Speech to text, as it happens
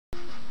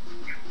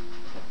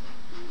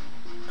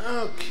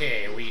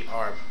Okay, we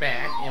are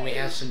back, and we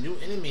have some new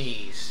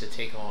enemies to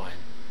take on.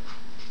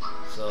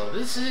 So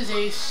this is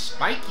a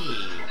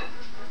Spiky.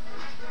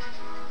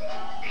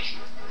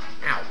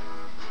 Ow.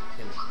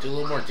 Can do a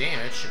little more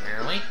damage,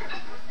 apparently.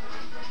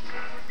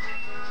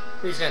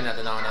 He's got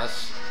nothing on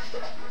us.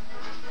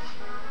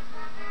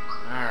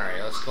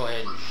 Alright, let's go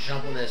ahead and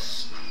jump on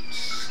this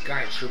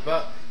Sky Troop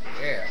up.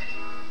 Yeah.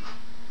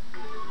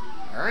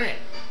 Alright.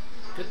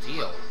 Good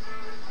deal.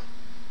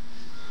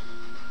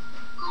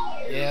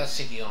 Yeah, let's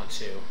take you on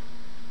too.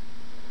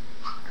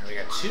 Alright, we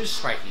got two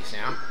Spikies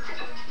now.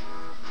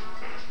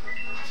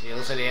 See, it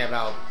looks like they have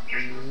about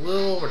a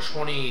little over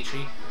 20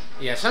 HP.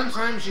 Yeah,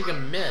 sometimes you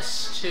can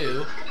miss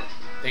too.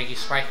 Thank you,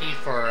 Spiky,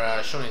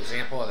 for showing an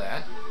example of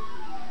that.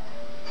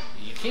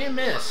 You can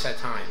miss at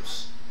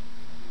times.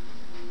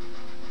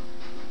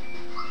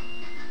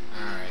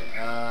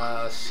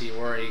 Alright, let's see,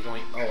 where are you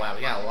going? Oh wow,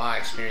 we got a lot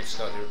of experience to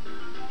go through.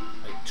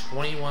 Like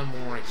 21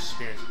 more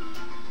experience.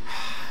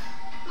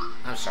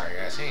 I'm sorry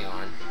guys, hang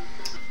on.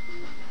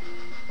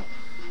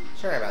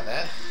 Sorry about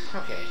that.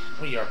 Okay,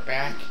 we are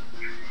back.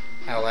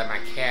 I let my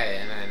cat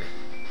in and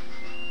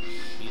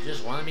he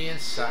just wanted me in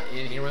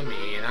here with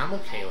me, and I'm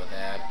okay with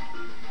that.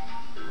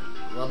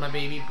 Love my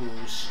baby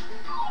Booze.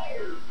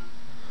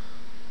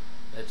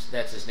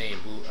 That's his name,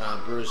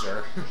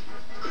 Bruiser.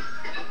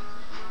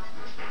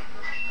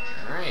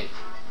 Alright.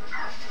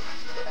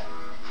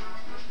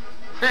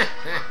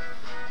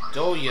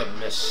 Though you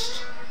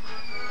missed.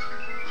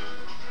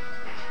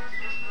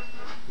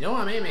 You know,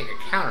 I may make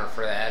a counter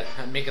for that.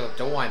 I'd make a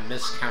 "do I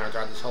miss" counter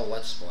throughout this whole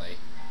Let's Play.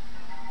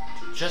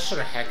 Just for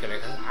the heck of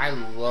it, because I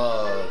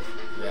love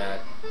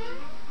that. Okay.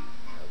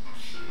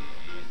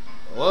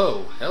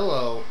 Whoa,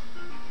 hello.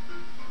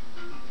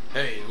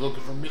 Hey,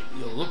 looking for me?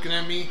 You're looking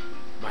at me?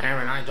 My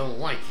hammer and I don't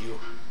like you.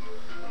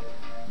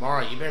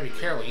 Mara, you better be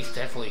careful. He's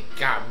definitely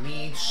got a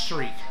mean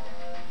streak.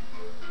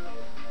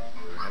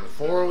 Alright,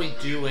 before we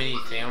do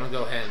anything, I'm gonna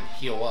go ahead and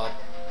heal up.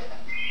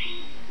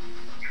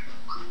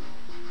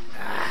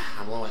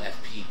 I'm low on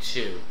FP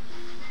too.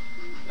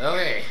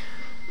 Okay.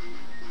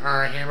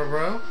 Alright, Hammer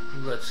Bro.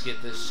 Let's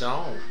get this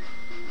on.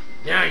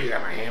 Now you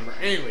got my hammer.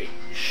 Anyway,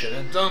 you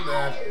shouldn't have done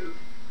that.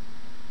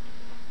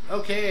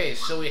 Okay,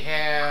 so we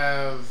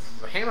have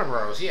Hammer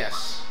Bros,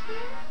 yes.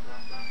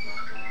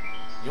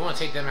 You want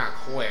to take them out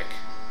quick.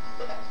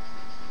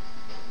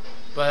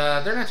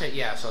 But they're not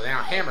yeah, so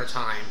now hammer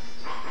time.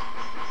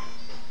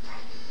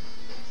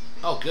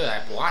 Oh good,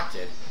 I blocked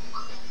it.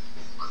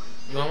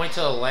 You want to wait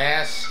till the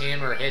last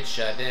hammer hits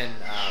you, then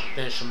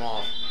finish them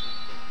off.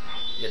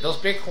 Yeah, those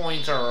big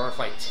coins are worth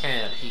like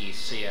 10 apiece,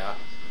 so yeah.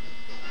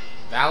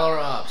 Valor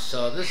up,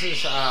 so this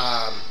is,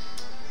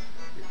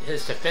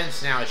 his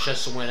defense now is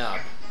just went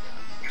up.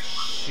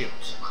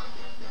 Shoot.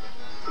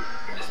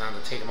 It's not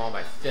to take them all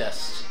by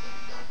fist.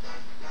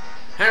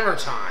 Hammer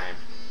time!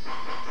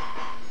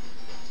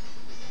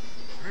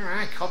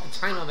 Alright, caught the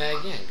time on that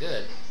again,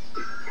 good.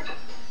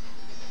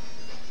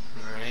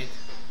 Alright.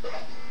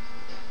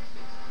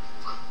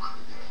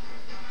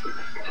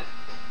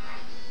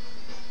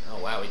 Oh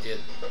wow, we did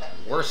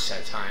worse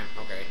that time.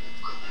 Okay.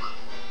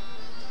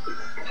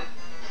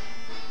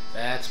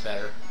 That's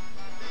better.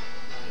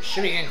 We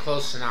should be getting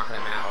close to knocking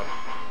him out.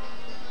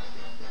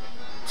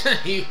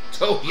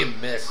 You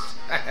missed.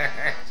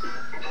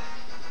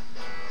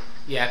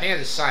 Yeah, I think I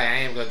decided I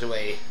am going to do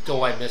a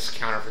 "do I miss"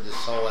 counter for this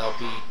whole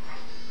LP.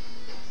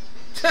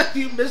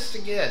 You missed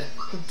again.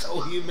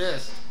 You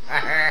missed.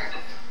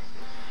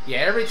 Yeah,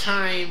 every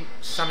time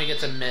somebody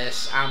gets a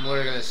miss, I'm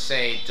literally going to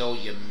say "do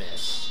you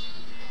miss."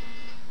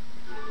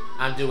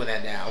 I'm doing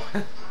that now.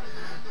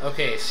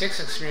 Okay, 6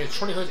 experience,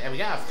 20 hoods, and we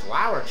got a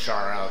flower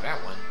char out of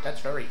that one.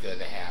 That's very good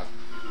to have.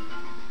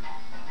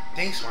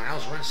 Thanks, man. I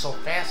was running so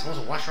fast, I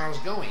wasn't watching where I was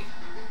going.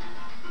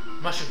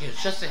 Mushroom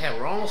King's just ahead.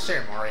 We're almost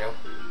there, Mario.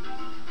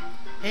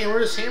 Hey, where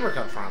does hammer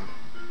come from?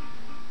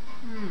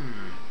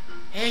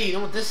 Hey, you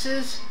know what this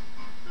is?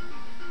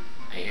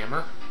 A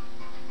hammer.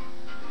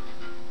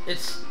 It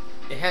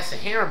has the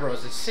Hammer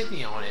Bros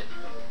insignia on it.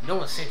 No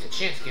one stands a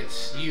chance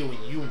against you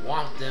when you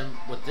want them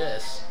with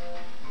this.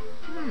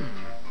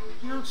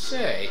 You don't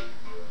say.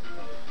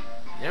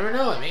 You never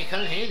know, it may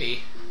come in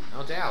handy.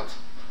 No doubt.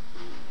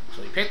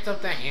 So we picked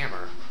up the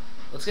hammer.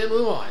 Let's get a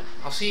move on.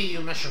 I'll see you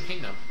in Mushroom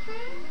Kingdom.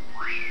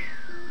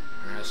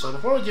 Alright, so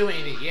before we do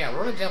anything, yeah,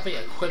 we're going to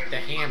definitely equip the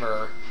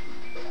hammer.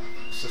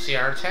 So see,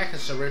 our attack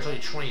is originally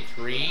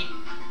 23.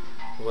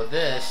 With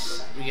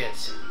this, we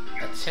get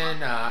a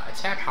 10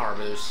 attack power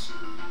boost.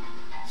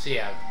 So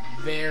yeah,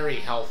 very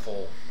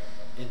helpful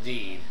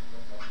indeed.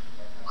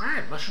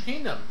 Alright, Mushroom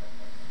Kingdom.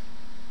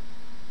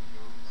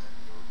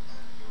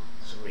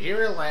 So we're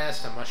here at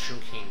last at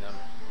Mushroom Kingdom.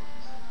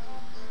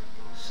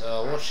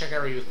 So we'll check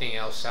everything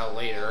else out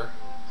later.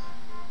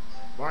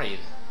 Mario,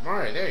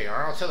 there you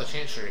are. I'll tell the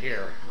Chancellor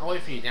here. I'll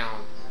wait for you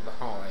down the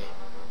hallway.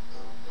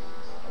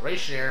 I'll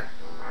race you there.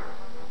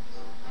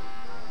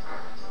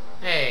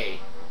 Hey,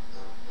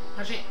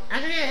 how'd you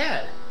get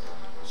ahead?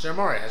 Sir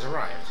Mario has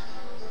arrived.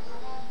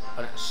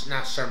 Oh,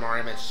 not Sir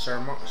Mario, I meant Sir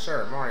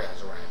Mario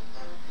has arrived.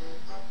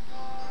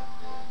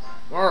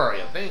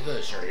 Mario, Thank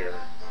goodness you're here.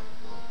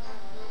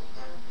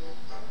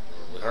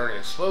 We heard an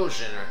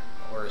explosion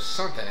or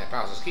something at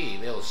Bowser's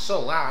Keep. It was so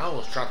loud I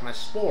almost dropped my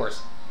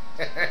spores.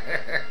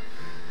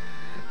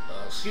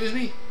 Excuse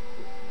me?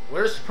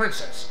 Where's the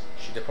princess?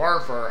 She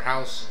departed for your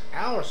house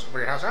hours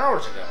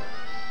ago.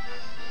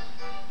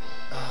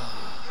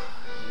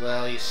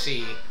 Well, you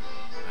see,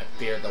 I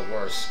fear the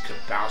worst. Could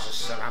Bowser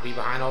somehow be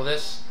behind all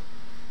this?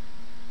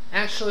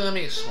 Actually, let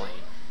me explain.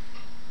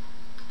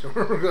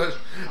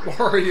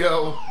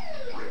 Mario,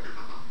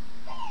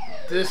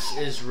 this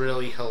is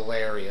really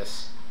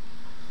hilarious.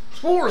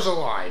 Spore's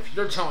alive!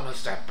 You're telling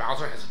us that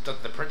Bowser has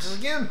abducted the princess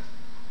again?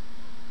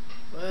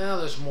 Well,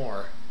 there's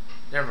more.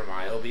 Never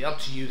mind, it'll be up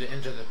to you to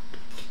enter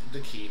the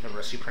keep and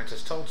rescue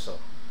Princess Toadstool.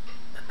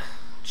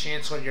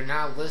 Chancellor, you're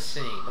not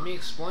listening. Let me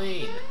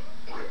explain.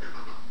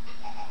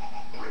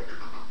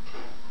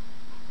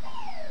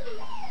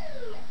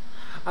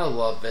 I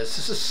love this.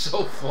 This is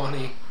so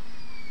funny.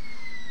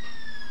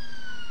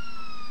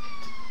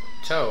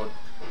 Toad.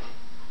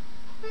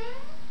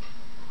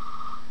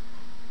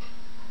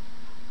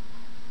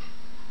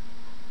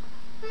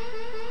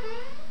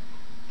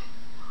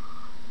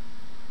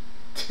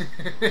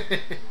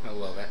 I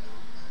love it.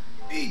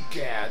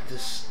 Egad, the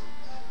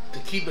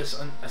keep is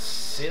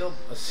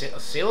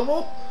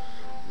unassailable?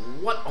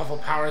 What awful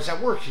power is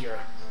at work here?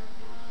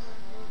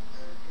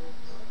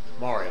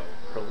 Mario,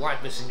 her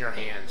life is in your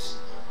hands.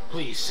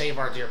 Please save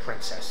our dear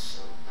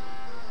princess.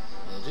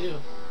 Will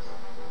do.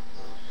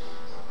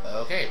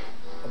 Okay.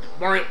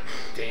 Mario,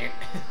 dang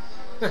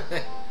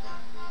it.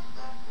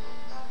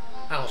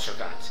 I almost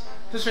forgot.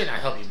 This may not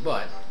help you,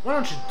 but why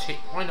don't you take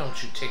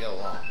it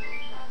along?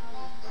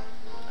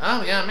 Oh,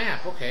 we got a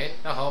map. Okay,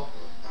 that'll help.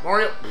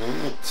 Mario.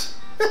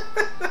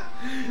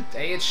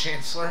 Dang it,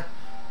 Chancellor.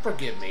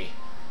 Forgive me,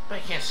 but I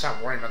can't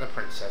stop worrying about the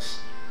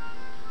princess.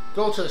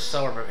 Go to the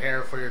cellar and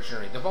prepare for your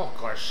journey. The vault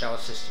guard shall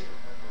assist you.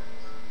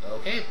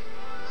 Okay.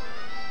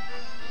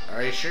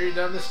 Are you sure you're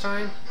done this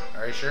time?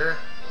 Are you sure?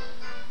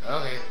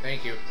 Okay,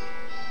 thank you.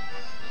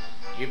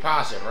 You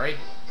positive, right?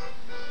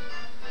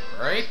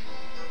 Right?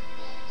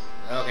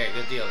 Okay,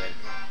 good deal then.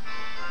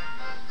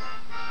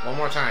 One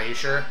more time, you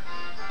sure?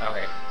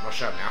 Okay, I'll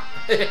shut up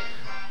now.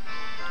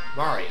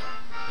 Mario,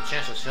 the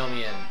Chancellor's filling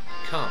me in.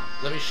 Come,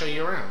 let me show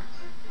you around.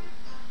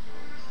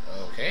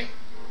 Okay,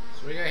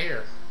 so what we got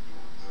here?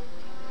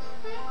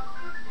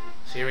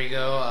 So here we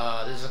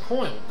go. This is a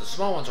coin. The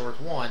small ones are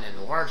worth 1, and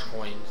the large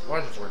ones are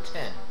worth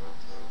 10.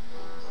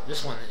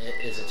 This one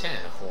is a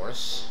 10, of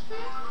course.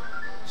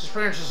 This is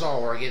pretty much just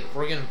all we're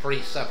getting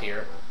free stuff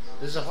here.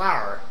 This is a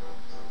flower.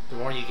 The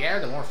more you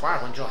gather, the more flower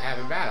ones you'll have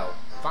in battle.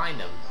 Find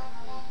them.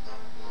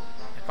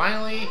 And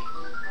finally,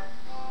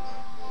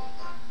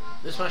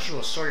 this mushroom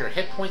will store your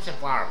hit points and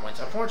flower points.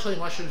 Unfortunately,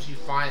 mushrooms you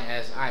find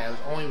as items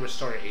only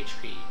restore your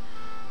HP.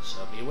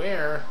 So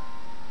beware.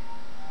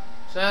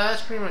 So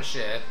that's pretty much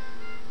it.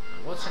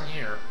 What's in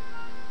here?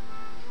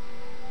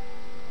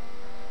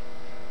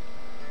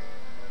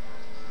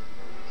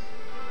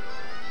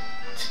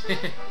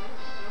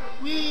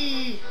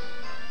 Whee!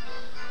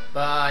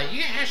 But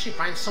you can actually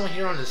find someone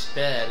here on this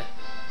bed.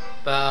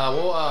 But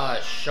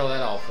we'll show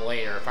that off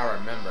later if I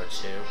remember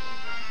to.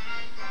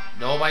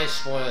 Nobody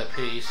spoil it,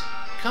 please.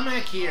 Come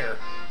back here.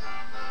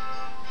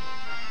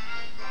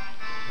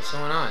 What's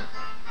going on?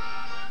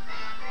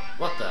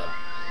 What the?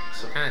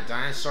 Some kind of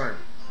dinosaur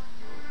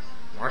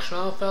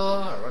marshmallow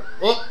fella? Or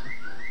what? Oh!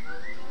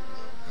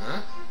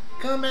 Huh?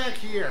 Come back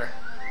here.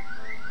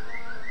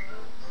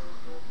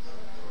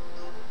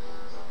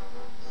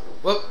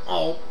 Whoop!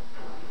 Oh!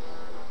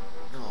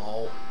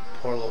 Oh,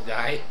 poor little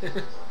guy.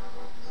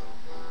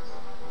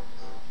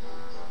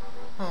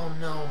 Oh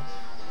no.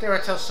 There I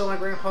tell stole my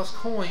grandpa's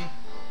coin.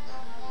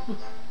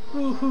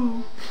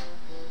 Woohoo!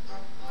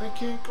 I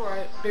can't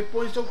cry. Big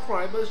boys don't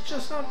cry, but it's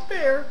just not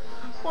fair.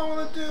 What will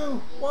I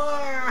do?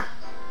 Why?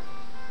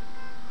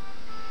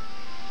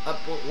 Up!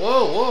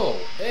 Whoa! Whoa!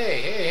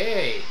 Hey! Hey!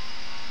 Hey!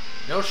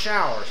 No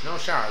showers,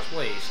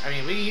 please. I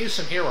mean, we can use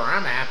some here where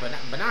I'm at, but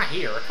not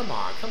here. Come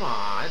on, come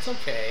on. It's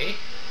okay.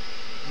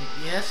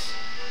 Yes?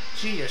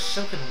 Gee, you're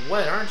soaking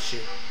wet, aren't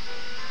you?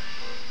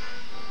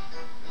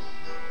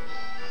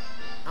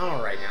 I'm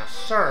alright now.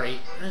 Sorry.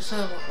 It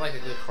sounded like a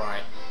good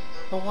cry.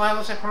 But why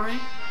was I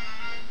crying?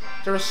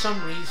 There was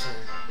some reason.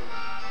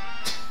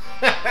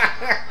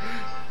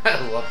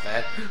 I love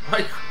that.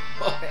 My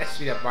grandpa asked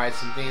me to buy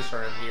some things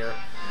for him here.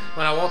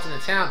 When I walked into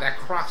town, that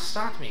croc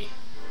stopped me.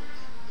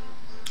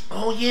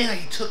 Oh yeah,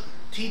 he took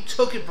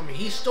it from me.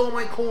 He stole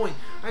my coin.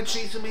 I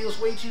chased him, he was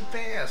way too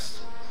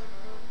fast.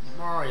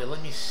 Mario,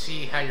 let me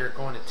see how you're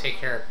going to take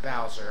care of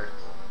Bowser.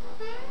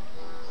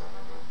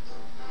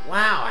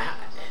 Wow,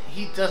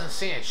 he doesn't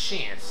stand a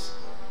chance.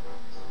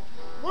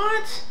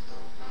 What?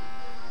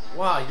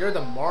 Wow, you're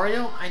the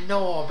Mario? I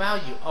know all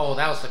about you. Oh,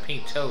 that was the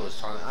pink toes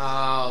talking.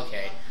 Oh,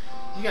 okay.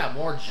 You got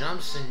more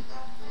jumps in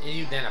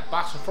you than a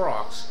box of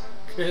frogs.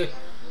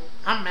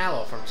 I'm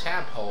Mallow from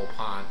Tadpole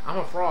Pond. I'm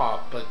a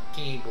frog, but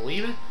can you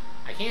believe it?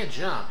 I can't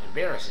jump.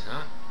 Embarrassing,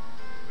 huh?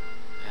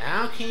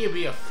 How can you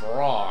be a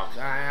frog?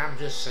 I'm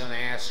just gonna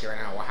ask you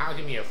right now. Well, how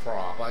can you be a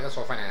frog? Well, I guess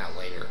we'll find out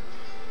later.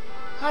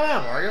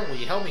 Hello, Mario. Will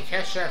you help me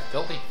catch that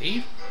filthy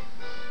thief?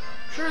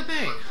 Sure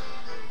thing.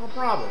 No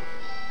problem.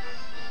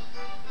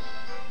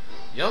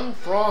 Young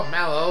frog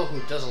Mallow,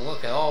 who doesn't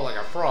look at all like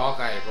a frog,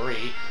 I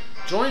agree,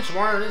 joins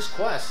Mario in his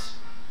quest.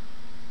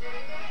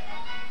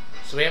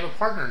 So we have a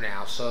partner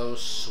now, so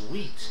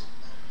sweet.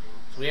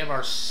 So we have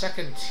our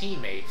second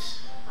teammate.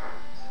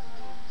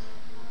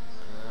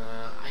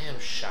 Item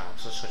shop,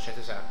 so let's go check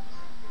this out.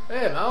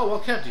 Hey Mallow,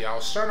 what kept you? I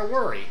was starting to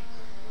worry.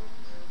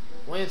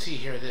 Wait until you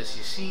hear this.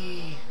 You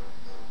see...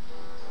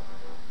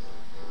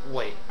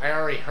 Wait, I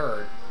already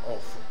heard.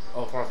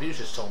 Oh, Farfuse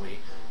just told me.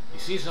 You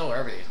see, to know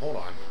everything. Hold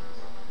on.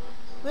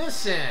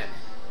 Listen!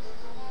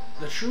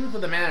 The truth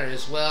of the matter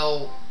is,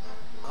 well,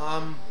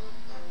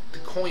 the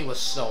coin was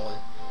stolen.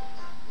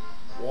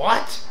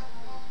 What?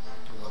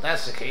 Well, if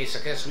that's the case,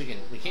 I guess we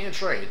can't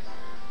trade.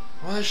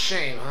 What a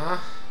shame, huh?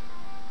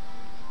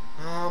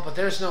 But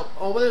there's no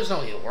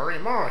need to worry.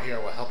 Mario here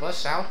will help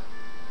us out.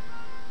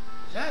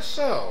 Is that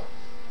so?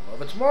 Well,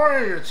 if it's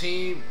Mario on your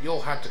team,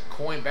 you'll have to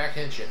coin back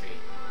in jiffy.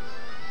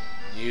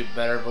 You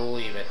better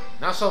believe it.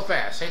 Not so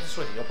fast. Take this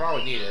with you. You'll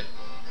probably need it.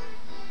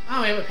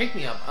 Oh, we have a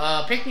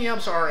pick-me-up.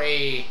 Pick-me-ups are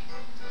a...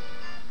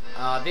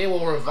 they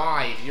will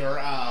revive your,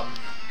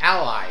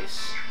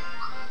 allies.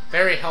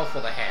 Very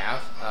helpful to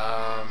have.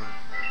 I'm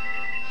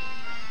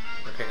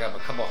gonna pick up a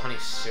couple honey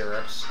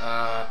syrups.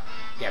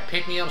 Yeah,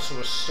 pick-me-ups will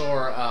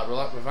restore,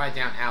 revive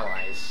down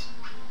allies.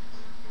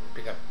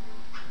 Pick up...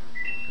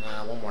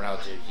 one more,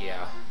 that'll do,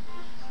 yeah.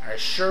 Alright,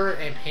 shirt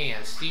and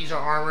pants. These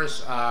are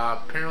armors,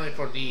 apparently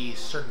for the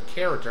certain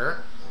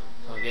character.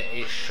 So I'll get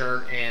a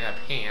shirt and a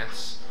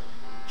pants.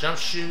 Jump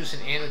shoes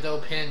and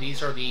antidote pin.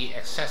 These are the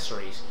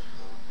accessories.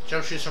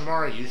 Jump shoes from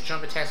Mario use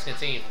jump attacks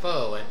against any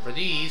foe, and for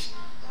these,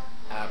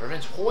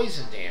 prevents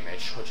poison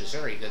damage, which is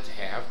very good to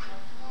have.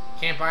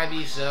 Can't buy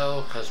these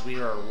though, because we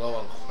are low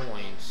on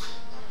coins.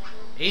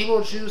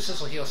 Able juice,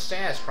 this will heal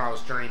status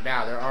problems during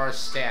battle. There are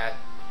stat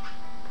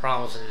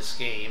problems in this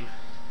game.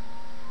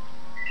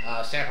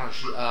 Stat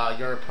problems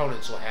your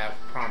opponents will have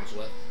problems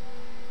with.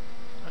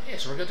 Okay,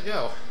 so we're good to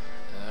go.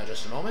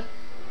 Just a moment.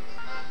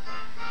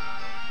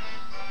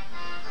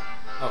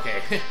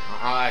 Okay,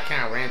 I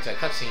kind of ran into a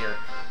cutscene here.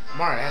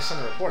 Mario has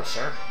something to report,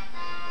 sir.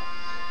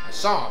 I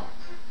saw him.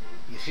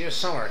 He's here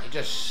somewhere. He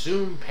just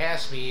zoomed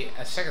past me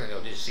a second ago.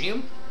 Did you see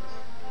him?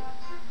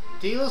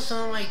 Did he look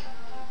something like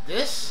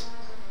this?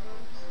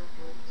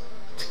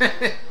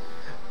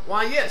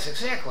 Why, yes,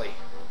 exactly.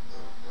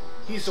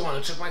 He's the one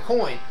who took my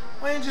coin.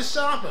 Why didn't you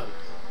stop him?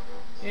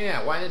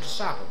 Yeah, why didn't you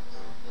stop him?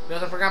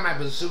 Because I forgot my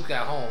bazooka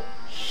at home.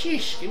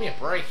 Sheesh, give me a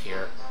break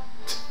here.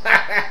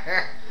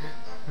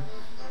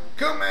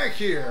 Come back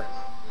here.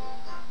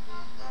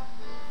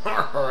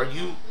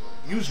 You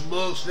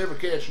mugs never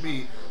catch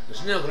me.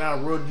 It's never gonna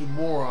outrun you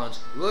morons.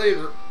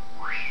 Later.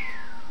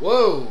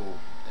 Whoa,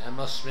 that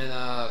must have been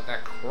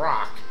that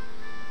Croc.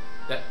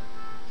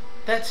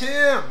 That's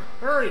him.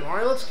 Hurry,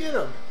 Mario, let's get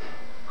him.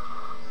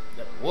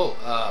 Whoa,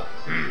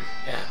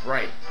 yeah,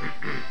 right.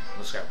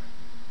 Let's go.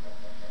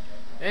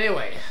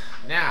 Anyway,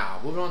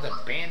 now moving on to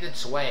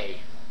Bandit's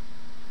Way.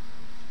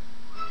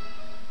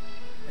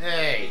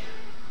 Hey.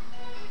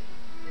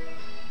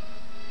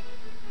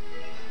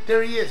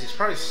 There he is. He's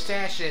probably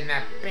stashed it in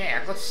that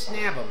bag. Let's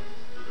snap him.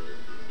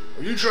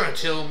 Are you trying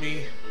to tell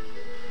me?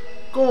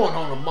 Go on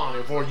home to mommy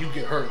before you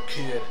get hurt,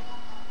 kid.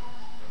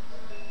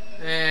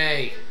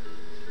 Hey.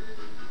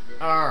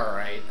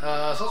 Alright,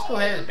 so let's go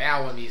ahead and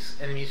battle one of these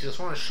enemies. We just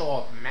want to show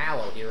off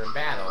Mallow here in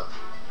battle.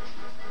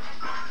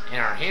 And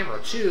our hammer,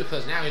 too,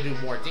 because now we do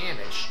more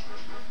damage.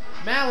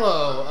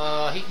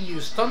 Mallow, he can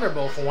use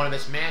Thunderbolt for one of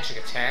his magic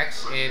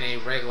attacks in a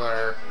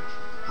regular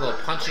little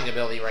punching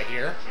ability right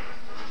here.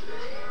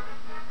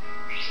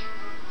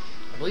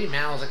 I believe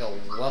Mallow's like a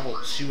level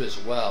 2 as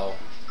well.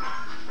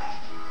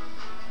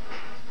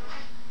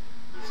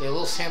 So a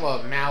little sample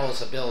of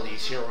Mallow's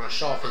abilities here. We're going to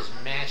show off his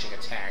magic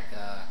attack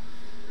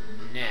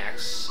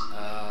next.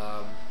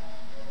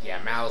 Yeah,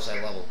 Mallow's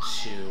at level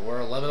 2.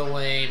 We're 11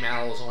 away.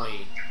 Mallow's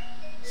only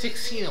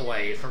 16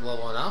 away from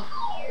leveling up.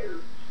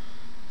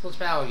 So let's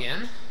battle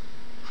again.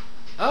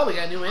 Oh, we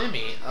got a new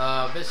enemy.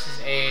 This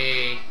is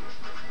a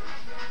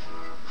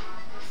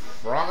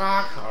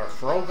Frogok or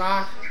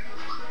Frogok.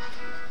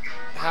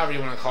 However you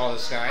want to call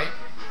this guy.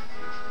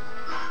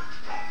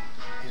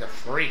 He's a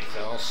freak,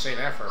 though. I'll say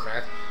that for a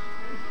fact.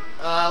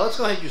 Let's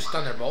go ahead and use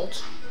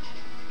Thunderbolt.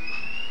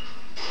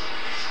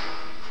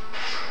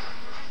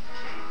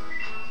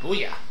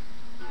 Booyah.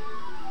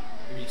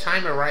 If you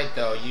time it right,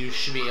 though, you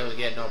should be able to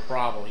get no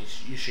problem.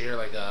 You should hear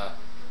like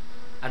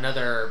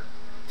another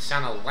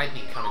sound of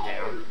lightning coming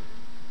down.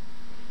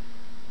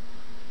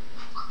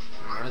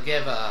 I'm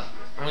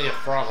gonna give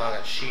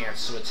Frogok a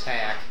chance to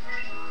attack,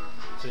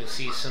 so we can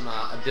see some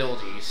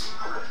abilities.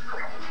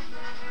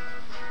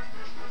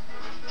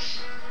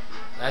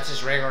 That's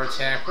his regular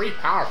attack. Pretty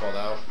powerful,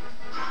 though.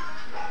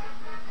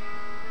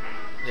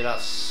 Did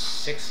about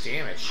 6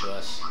 damage to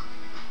us.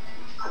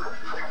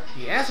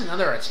 He has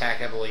another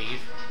attack, I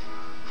believe.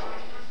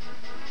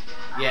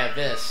 Yeah,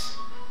 this.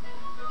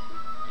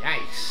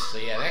 Yikes. So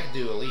yeah, that could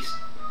do at least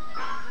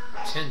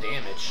 10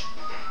 damage.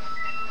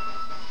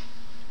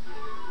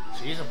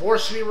 So he's a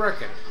force to be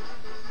reckoned.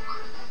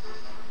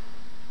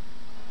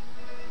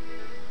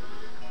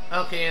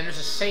 Okay, and there's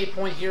a save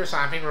point here, so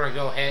I think we're going to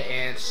go ahead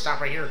and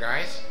stop right here,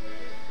 guys.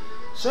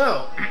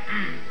 So,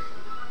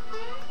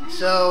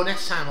 so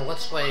next time,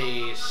 let's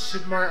play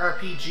Super Mario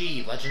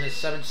RPG, Legend of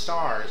 7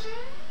 Stars.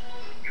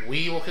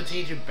 We will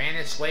continue to ban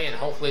its way, and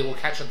hopefully we'll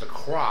catch up to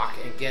Croc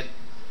and get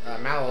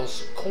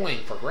Mallow's coin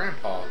for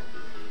Grandpa.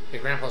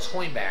 Get Grandpa's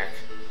coin back.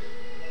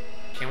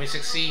 Can we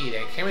succeed?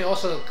 And can we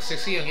also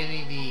succeed on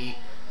getting the...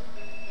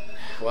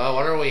 well,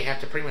 whatever we have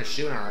to pretty much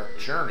do in our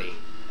journey.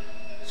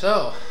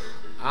 So,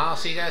 I'll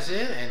see you guys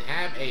then, and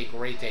have a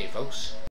great day, folks.